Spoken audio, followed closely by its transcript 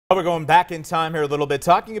We're going back in time here a little bit,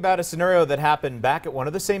 talking about a scenario that happened back at one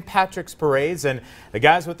of the St. Patrick's parades. And the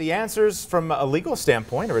guys with the answers from a legal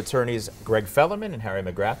standpoint are attorneys Greg Fellerman and Harry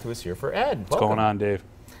McGrath, who is here for Ed. What's going on, Dave?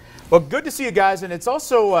 Well, good to see you guys. And it's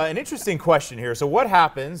also an interesting question here. So what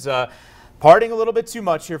happens, partying a little bit too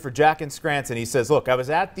much here for Jack in Scranton. He says, look, I was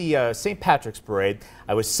at the St. Patrick's parade.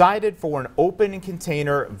 I was cited for an open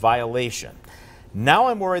container violation. Now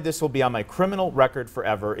I'm worried this will be on my criminal record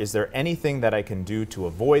forever. Is there anything that I can do to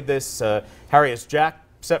avoid this? Harry, is Jack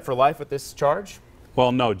set for life with this charge?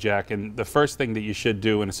 Well, no, Jack. And the first thing that you should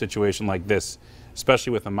do in a situation like this,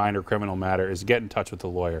 especially with a minor criminal matter, is get in touch with the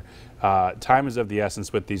lawyer. Time is of the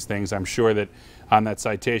essence with these things. I'm sure that on that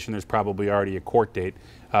citation there's probably already a court date.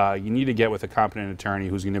 You need to get with a competent attorney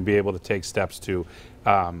who's going to be able to take steps to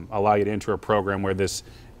allow you to enter a program where this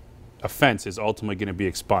offense is ultimately going to be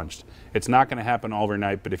expunged. It's not going to happen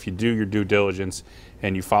overnight, but if you do your due diligence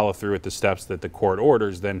and you follow through with the steps that the court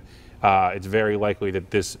orders, then it's very likely that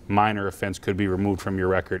this minor offense could be removed from your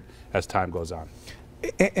record as time goes on.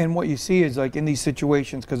 And what you see is, like in these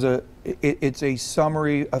situations, because it's a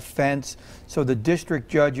summary offense, so the district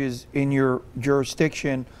judges in your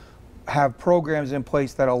jurisdiction have programs in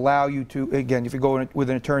place that allow you to, again, if you go with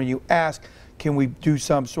an attorney, you ask, can we do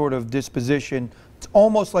some sort of disposition? It's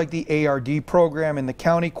almost like the ARD program in the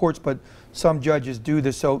county courts, but some judges do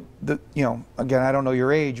this. So, again, I don't know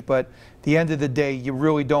your age, but at the end of the day, you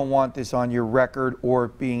really don't want this on your record or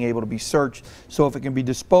being able to be searched. So if it can be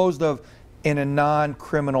disposed of in a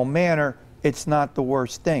non-criminal manner, it's not the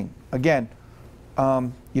worst thing. Again,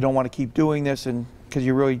 you don't want to keep doing this, and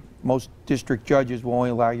because most district judges will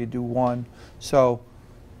only allow you to do one. So,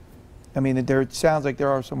 I mean, it sounds like there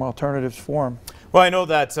are some alternatives for them. Well, I know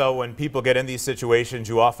that when people get in these situations,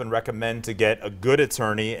 you often recommend to get a good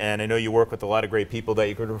attorney, and I know you work with a lot of great people that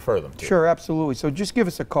you could refer them to. Sure, absolutely. So just give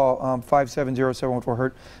us a call,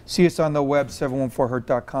 570-714-HURT. See us on the web,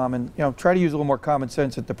 714hurt.com, and try to use a little more common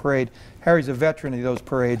sense at the parade. Harry's a veteran of those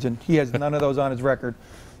parades, and he has none of those on his record.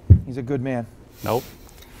 He's a good man. Nope.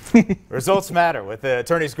 Results matter with the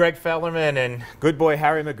attorneys Greg Fellerman and good boy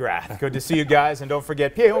Harry McGrath. Good to see you guys, and don't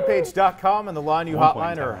forget PAHomepage.com and the Law & You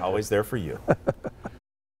hotline are always there for you.